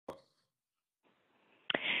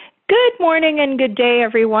Good morning and good day,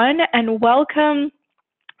 everyone, and welcome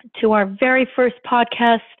to our very first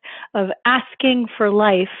podcast of Asking for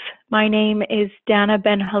Life. My name is Dana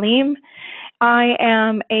Ben Halim. I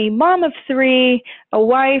am a mom of three, a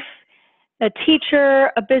wife, a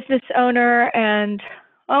teacher, a business owner, and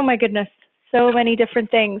oh my goodness, so many different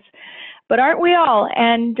things. But aren't we all?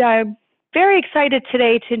 And I'm very excited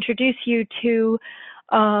today to introduce you to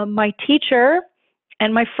my teacher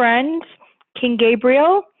and my friend, King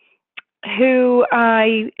Gabriel, who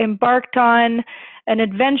I embarked on an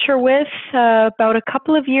adventure with about a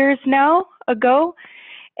couple of years now ago.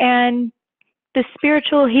 And the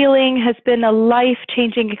spiritual healing has been a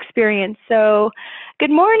life-changing experience. So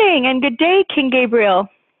good morning and good day, King Gabriel.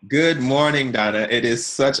 Good morning, Dana. It is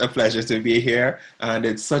such a pleasure to be here, and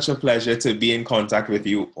it's such a pleasure to be in contact with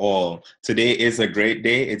you all. Today is a great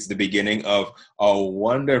day. It's the beginning of a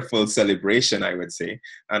wonderful celebration, I would say,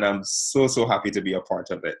 and I'm so happy to be a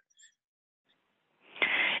part of it.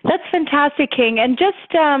 That's fantastic, King. And just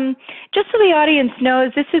so the audience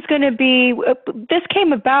knows, this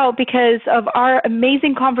came about because of our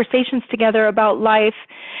amazing conversations together about life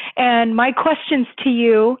and my questions to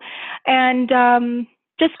you. And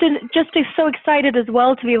just so excited as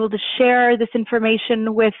well to be able to share this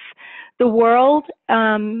information with the world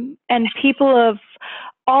and people of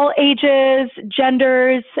all ages,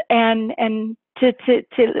 genders, and to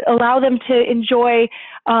allow them to enjoy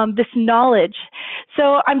this knowledge.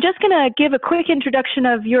 So I'm just going to give a quick introduction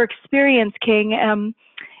of your experience, King,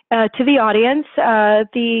 to the audience.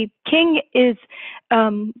 The King is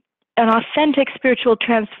an authentic spiritual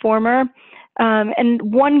transformer, and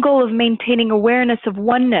one goal of maintaining awareness of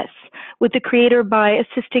oneness with the Creator by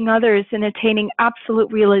assisting others in attaining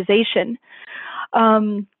absolute realization.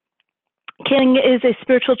 King is a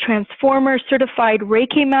spiritual transformer, certified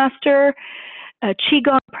Reiki master, a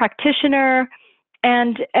Qigong practitioner,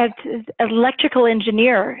 and an electrical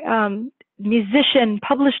engineer, musician,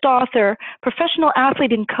 published author, professional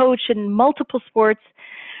athlete and coach in multiple sports.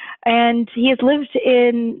 And he has lived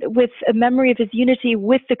with a memory of his unity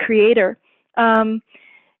with the Creator.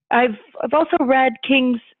 I've also read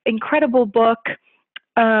King's incredible book,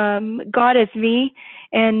 God as Me,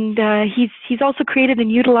 and he's also created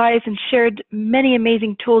and utilized and shared many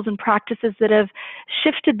amazing tools and practices that have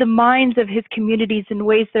shifted the minds of his communities in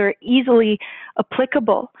ways that are easily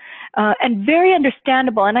applicable and very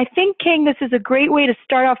understandable. And I think, King, this is a great way to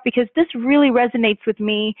start off because this really resonates with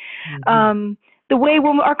me. Mm-hmm. The way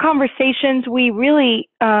when our conversations, I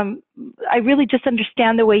really just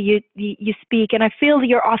understand the way you speak, and I feel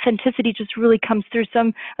your authenticity just really comes through.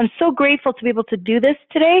 So I'm so grateful to be able to do this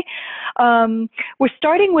today. We're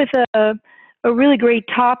starting with a really great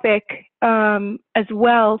topic as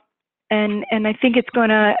well, and I think it's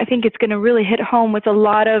gonna really hit home with a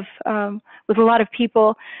lot of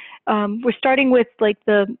people. We're starting with like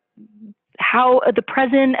the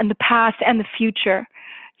present and the past and the future.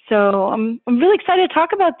 So I'm really excited to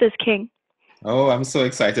talk about this, King. Oh, I'm so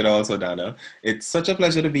excited also, Dana. It's such a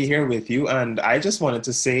pleasure to be here with you. And I just wanted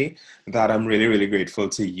to say that I'm really grateful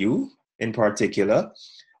to you in particular,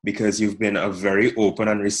 because you've been a very open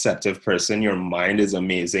and receptive person. Your mind is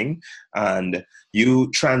amazing. And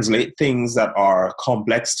you translate things that are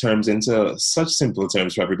complex terms into such simple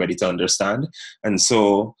terms for everybody to understand. And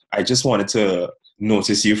so I just wanted to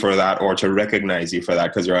notice you for that, or to recognize you for that,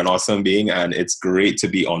 because you're an awesome being, and it's great to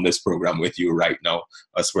be on this program with you right now,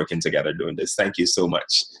 us working together doing this. Thank you so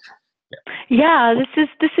much. Yeah, this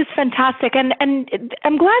is fantastic, and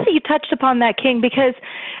I'm glad that you touched upon that, King, because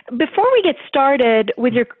before we get started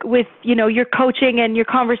with your coaching and your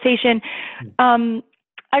conversation, I've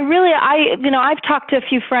talked to a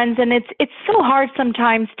few friends, and it's so hard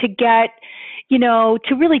sometimes to get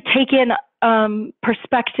to really take in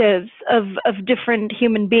perspectives of different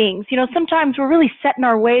human beings. Sometimes we're really set in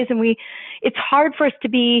our ways, and it's hard for us to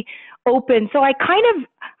be open. So I kind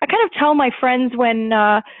of tell my friends when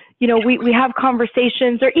we have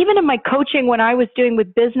conversations, or even in my coaching when I was doing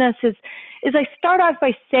with business, is I start off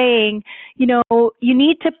by saying, you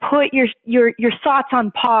need to put your thoughts on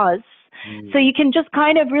pause, so you can just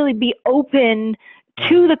kind of really be open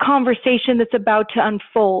to the conversation that's about to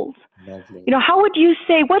unfold. Lovely. How would you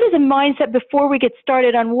say, what is a mindset before we get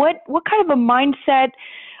started on what kind of a mindset,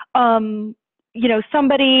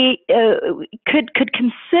 somebody could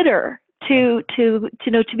consider to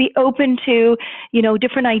be open to,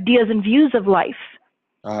 different ideas and views of life?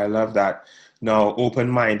 I love that. Now,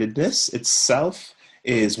 open-mindedness itself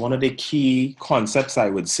is one of the key concepts, I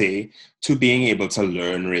would say, to being able to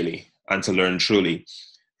learn really, and to learn truly,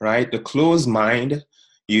 right? The closed mind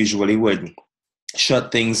usually would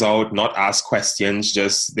shut things out, not ask questions,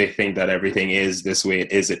 just they think that everything is this way,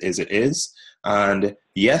 it is. And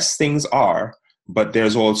yes, things are, but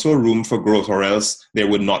there's also room for growth, or else there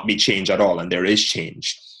would not be change at all, and there is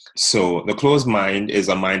change. So the closed mind is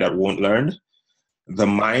a mind that won't learn. The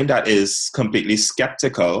mind that is completely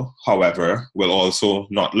skeptical, however, will also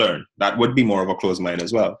not learn. That would be more of a closed mind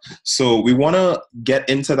as well. So we want to get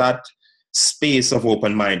into that space of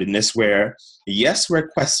open-mindedness where, yes, we're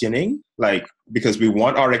questioning, like, because we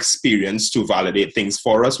want our experience to validate things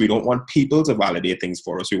for us. We don't want people to validate things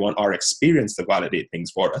for us. We want our experience to validate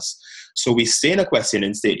things for us. So we stay in a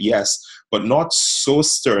questioning state, yes, but not so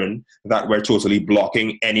stern that we're totally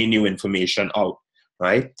blocking any new information out.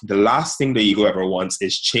 Right? The last thing the ego ever wants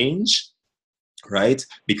is change, right?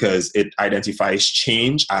 Because it identifies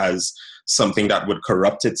change as something that would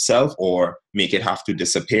corrupt itself or make it have to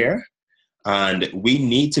disappear. And we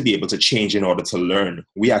need to be able to change in order to learn.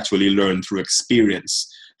 We actually learn through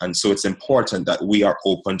experience. And so it's important that we are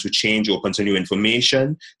open to change, open to new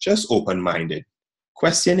information, just open-minded.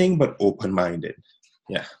 Questioning, but open-minded.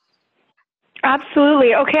 Yeah.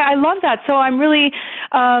 Absolutely. Okay, I love that. So I'm really,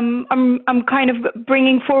 I'm kind of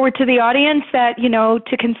bringing forward to the audience that, you know,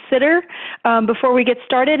 to consider before we get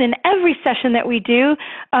started in every session that we do,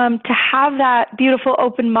 to have that beautiful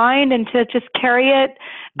open mind and to just carry it,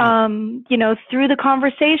 you know, through the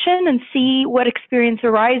conversation and see what experience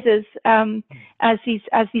arises as these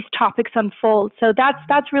topics unfold. So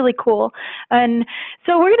that's really cool. And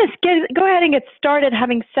so we're going to go ahead and get started.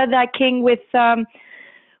 Having said that, King, with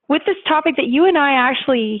this topic that you and I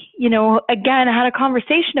actually, you know, again, had a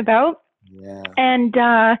conversation about. Yeah. And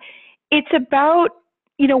it's about,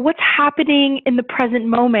 you know, what's happening in the present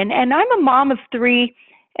moment. And I'm a mom of 3,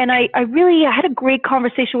 and I really had a great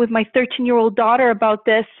conversation with my 13-year-old daughter about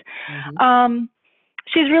this. Mm-hmm.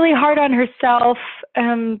 She's really hard on herself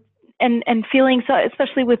and feeling, so,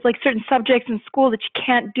 especially with like certain subjects in school, that she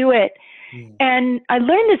can't do it. Yeah. And I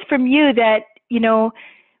learned this from you that, you know,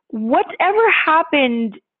 whatever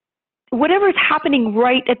is happening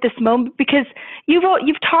right at this moment, because you've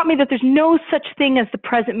taught me that there's no such thing as the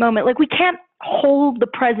present moment. Like, we can't hold the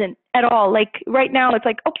present at all. Like right now, it's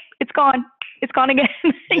like, oh, it's gone again.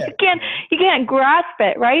 Yeah. you can't grasp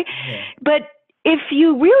it, right? Yeah. But if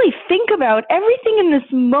you really think about everything in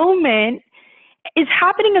this moment is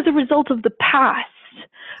happening as a result of the past.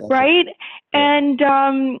 Right?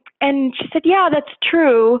 Yeah. And she said, yeah, that's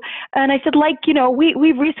true. And I said, like, you know,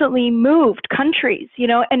 we've recently moved countries, you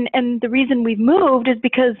know, and the reason we've moved is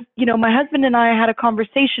because, you know, my husband and I had a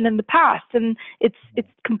conversation in the past, and it's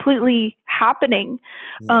completely happening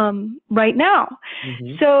right now.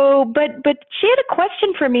 Mm-hmm. So, but she had a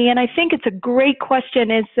question for me, and I think it's a great question,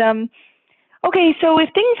 is, okay, so if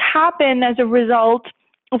things happen as a result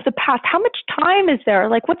of the past, how much time is there?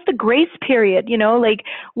 Like, what's the grace period? You know, like,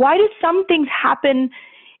 why do some things happen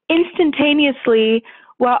instantaneously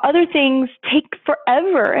while other things take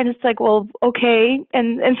forever? And it's like, well, okay.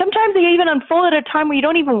 And sometimes they even unfold at a time where you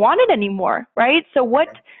don't even want it anymore, right? So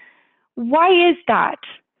why is that?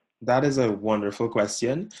 That is a wonderful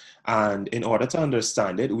question. And in order to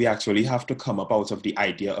understand it, we actually have to come up out of the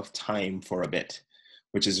idea of time for a bit,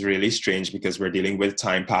 which is really strange because we're dealing with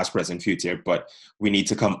time, past, present, future, but we need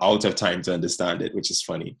to come out of time to understand it, which is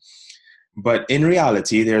funny. But in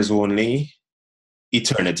reality, there's only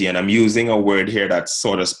eternity. And I'm using a word here that's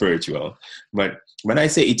sort of spiritual. But when I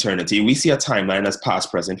say eternity, we see a timeline as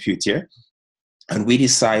past, present, future. And we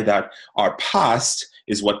decide that our past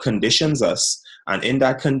is what conditions us. And in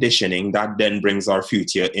that conditioning, that then brings our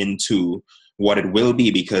future into what it will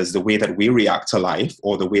be, because the way that we react to life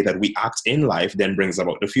or the way that we act in life then brings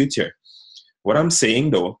about the future. What I'm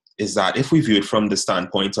saying, though, is that if we view it from the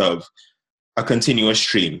standpoint of a continuous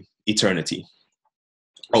stream, eternity,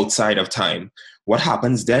 outside of time, what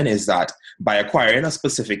happens then is that by acquiring a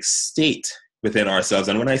specific state within ourselves,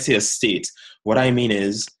 and when I say a state, what I mean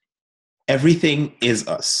is everything is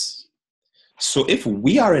us. So if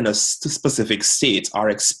we are in a specific state, our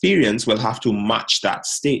experience will have to match that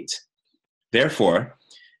state. Therefore,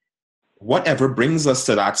 whatever brings us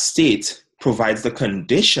to that state provides the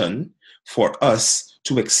condition for us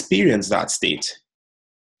to experience that state.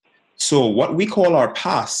 So what we call our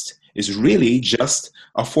past is really just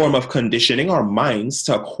a form of conditioning our minds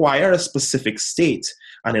to acquire a specific state.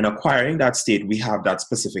 And in acquiring that state, we have that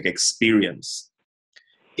specific experience.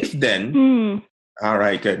 If then, all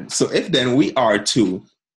right, good. So if then we are to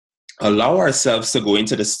allow ourselves to go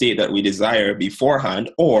into the state that we desire beforehand,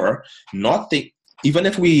 or not think, even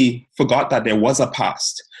if we forgot that there was a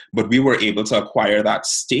past, but we were able to acquire that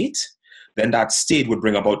state, then that state would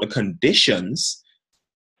bring about the conditions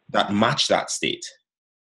that match that state.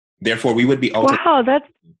 Therefore, we would be out of. Wow,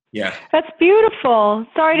 Yeah. that's beautiful.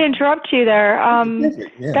 Sorry to interrupt you there.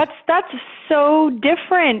 Perfect. Yeah. That's so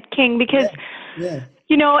different, King, because Yeah.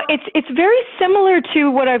 Yeah. it's very similar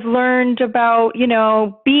to what I've learned about,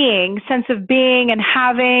 sense of being and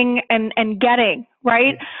having and getting,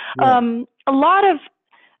 right? Yeah. A lot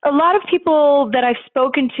of people that I've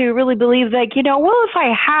spoken to really believe that, well, if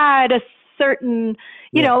I had a certain,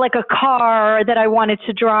 Yeah. like a car that I wanted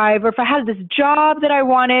to drive, or if I had this job that I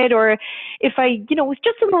wanted, or if I, was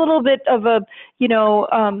just a little bit of a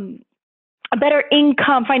better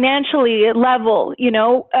income financially level,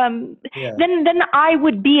 Yeah. then I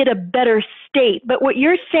would be at a better state. But what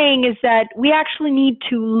you're saying is that we actually need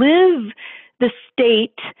to live the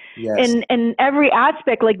state Yes. in every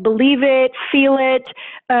aspect, like believe it, feel it,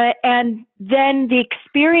 and then the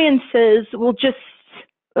experiences will just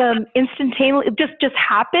instantaneously just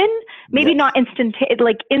happen. Maybe Yes. not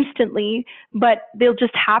instantly, but they'll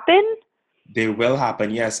just happen. They will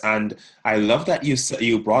happen, yes. And I love that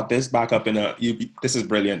you brought this back up this is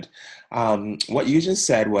brilliant. What you just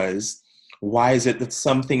said was, why is it that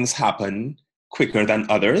some things happen quicker than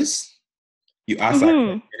others? You asked that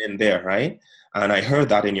Mm-hmm. question in there, right? And I heard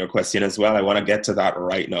that in your question as well. I want to get to that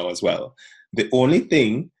right now as well. The only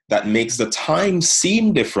thing that makes the time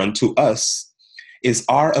seem different to us is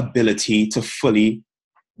our ability to fully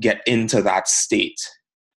get into that state.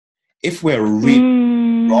 If we're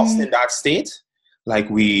really lost in that state, like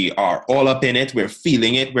we are all up in it, we're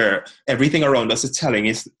feeling it, where everything around us is telling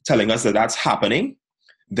us that that's happening,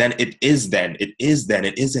 then it is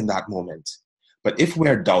in that moment. But if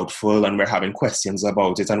we're doubtful and we're having questions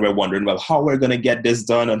about it and we're wondering, well, how we're going to get this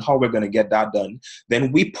done and how we're going to get that done,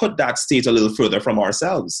 then we put that state a little further from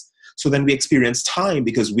ourselves. So then we experience time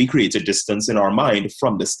because we create a distance in our mind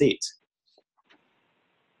from the state.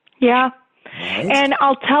 Yeah. Right. And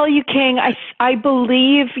I'll tell you, King, I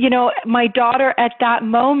believe, my daughter at that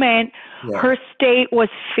moment, her state was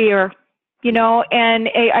fear, and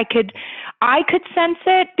I could sense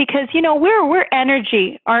it because, we're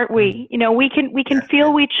energy, aren't we? We can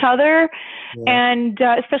feel each other, and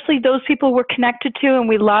especially those people we're connected to and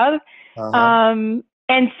we love. And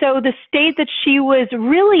so the state that she was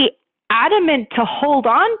really adamant to hold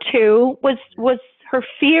on to was her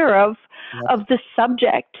fear of the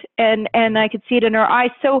subject, and I could see it in her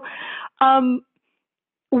eyes. So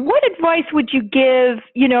what advice would you give,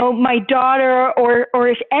 my daughter or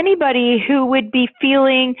if anybody who would be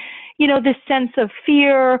feeling, this sense of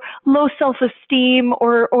fear, low self-esteem,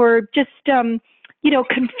 or just, confusion?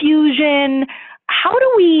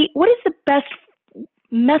 What is the best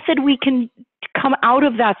method we can come out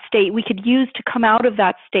of that state, we could use to come out of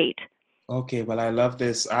that state? Okay, well, I love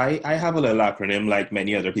this. I have a little acronym like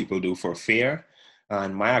many other people do for FAIR,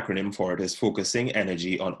 and my acronym for it is Focusing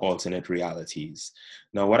Energy on Alternate Realities.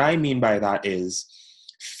 Now, what I mean by that is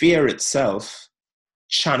fear itself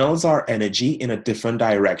channels our energy in a different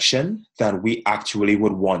direction than we actually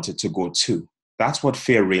would want it to go to. That's what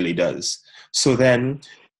fear really does. So then,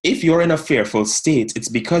 if you're in a fearful state, it's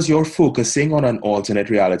because you're focusing on an alternate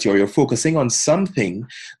reality or you're focusing on something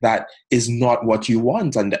that is not what you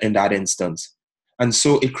want in that instance. And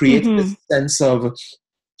so it creates this sense of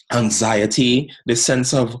anxiety, this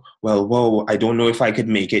sense of, well, whoa, I don't know if I could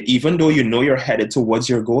make it. Even though you know you're headed towards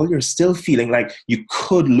your goal, you're still feeling like you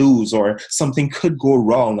could lose or something could go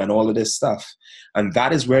wrong and all of this stuff. And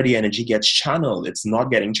that is where the energy gets channeled. It's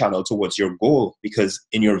not getting channeled towards your goal because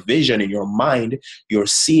in your vision, in your mind, you're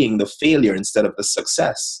seeing the failure instead of the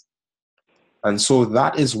success. And so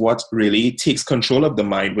that is what really takes control of the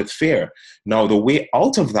mind with fear. Now, the way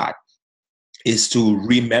out of that is to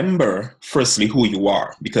remember, firstly, who you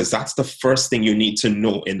are, because that's the first thing you need to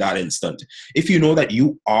know in that instant. If you know that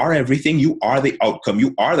you are everything, you are the outcome,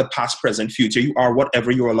 you are the past, present, future, you are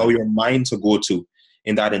whatever you allow your mind to go to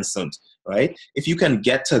in that instant, right? If you can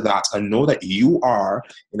get to that and know that you are,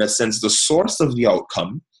 in a sense, the source of the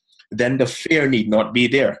outcome, then the fear need not be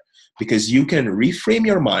there because you can reframe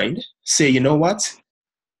your mind, say, you know what?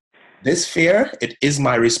 This fear, it is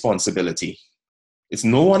my responsibility. It's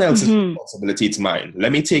no one else's responsibility, it's mine.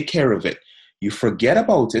 Let me take care of it. You forget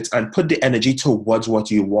about it and put the energy towards what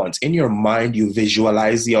you want. In your mind, you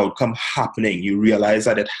visualize the outcome happening. You realize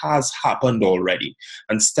that it has happened already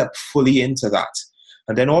and step fully into that.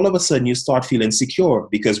 And then all of a sudden you start feeling secure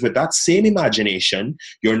because with that same imagination,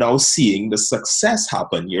 you're now seeing the success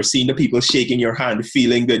happen. You're seeing the people shaking your hand,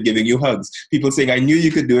 feeling good, giving you hugs. People saying, I knew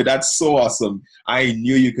you could do it. That's so awesome. I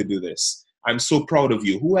knew you could do this. I'm so proud of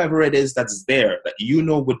you. Whoever it is that's there, that you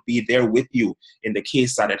know would be there with you in the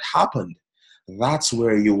case that it happened. That's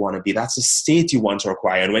where you want to be. That's the state you want to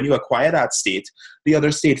acquire. And when you acquire that state, the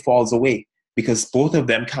other state falls away because both of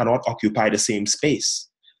them cannot occupy the same space.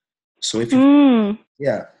 So if you,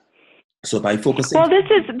 yeah, so by focusing, well, this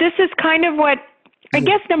is kind of what I yeah,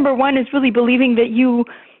 guess number one is really believing that you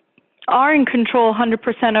are in control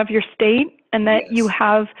 100% of your state, and that you yes,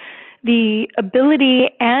 have the ability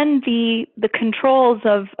and the controls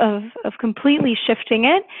of completely shifting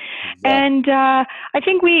it. exactly, And I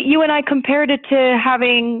think you and I compared it to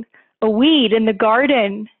having a weed in the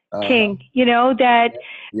garden, uh-huh, King. You know that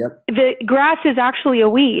yep, the grass is actually a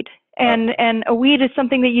weed, uh, and a weed is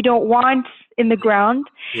something that you don't want in the ground.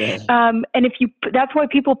 yeah, And if you, that's why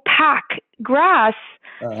people pack grass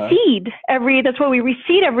uh-huh, seed that's why we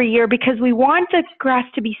reseed every year, because we want the grass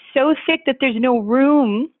to be so thick that there's no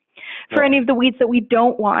room for any well, of the weeds that we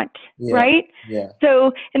don't want, yeah, right? yeah,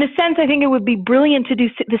 So in a sense, I think it would be brilliant to do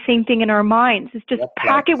the same thing in our minds, is just yep,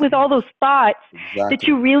 pack plant it with all those thoughts that exactly.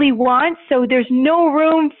 you really want, so there's no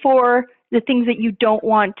room for the things that you don't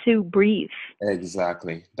want to breathe.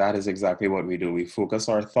 Exactly. That is exactly what we do. We focus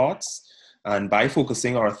our thoughts, and by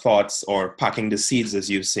focusing our thoughts or packing the seeds, as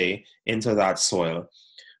you say, into that soil,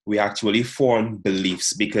 we actually form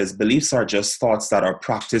beliefs, because beliefs are just thoughts that are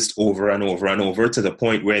practiced over and over and over to the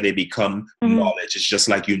point where they become Mm. knowledge. It's just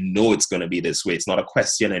like, you know, it's going to be this way. It's not a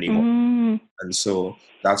question anymore. Mm. And so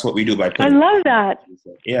that's what we do by I putting. love that.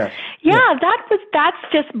 Yeah. Yeah. Yeah, that's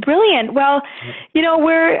just brilliant. Well, you know,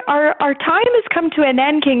 our time has come to an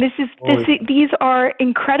end, King. Oh, yeah. These are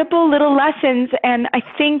incredible little lessons, and I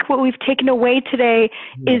think what we've taken away today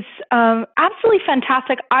Yeah. is absolutely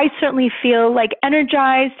fantastic. I certainly feel like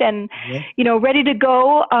energized and, Yeah. you know, ready to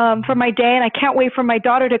go for my day, and I can't wait for my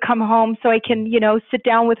daughter to come home so I can, you know, sit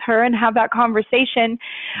down with her and have that conversation.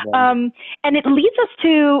 Wonderful. And it leads us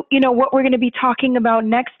to, you know, what we're going to be talking about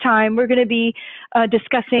next time. We're going to be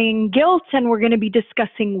discussing guilt, and we're going to be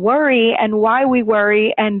discussing worry and why we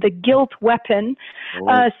worry and the guilt weapon. Oh,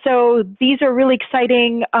 yeah. So these are really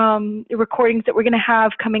exciting recordings that we're going to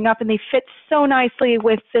have coming up, and they fit so nicely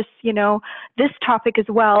with this, you know, this topic as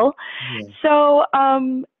well. Yeah. So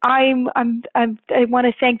I want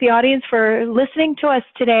to thank the audience for listening to us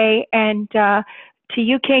today, and to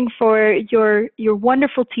you, King, for your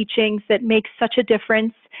wonderful teachings that make such a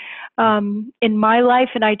difference in my life,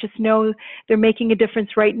 and I just know they're making a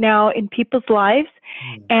difference right now in people's lives.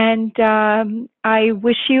 Yeah. And I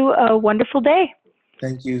wish you a wonderful day.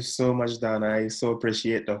 Thank you so much, Dan. I so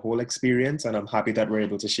appreciate the whole experience, and I'm happy that we're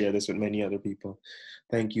able to share this with many other people.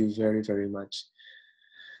 Thank you very, very much.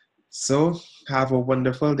 So, have a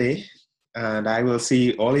wonderful day, and I will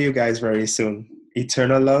see all of you guys very soon.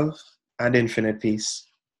 Eternal love and infinite peace.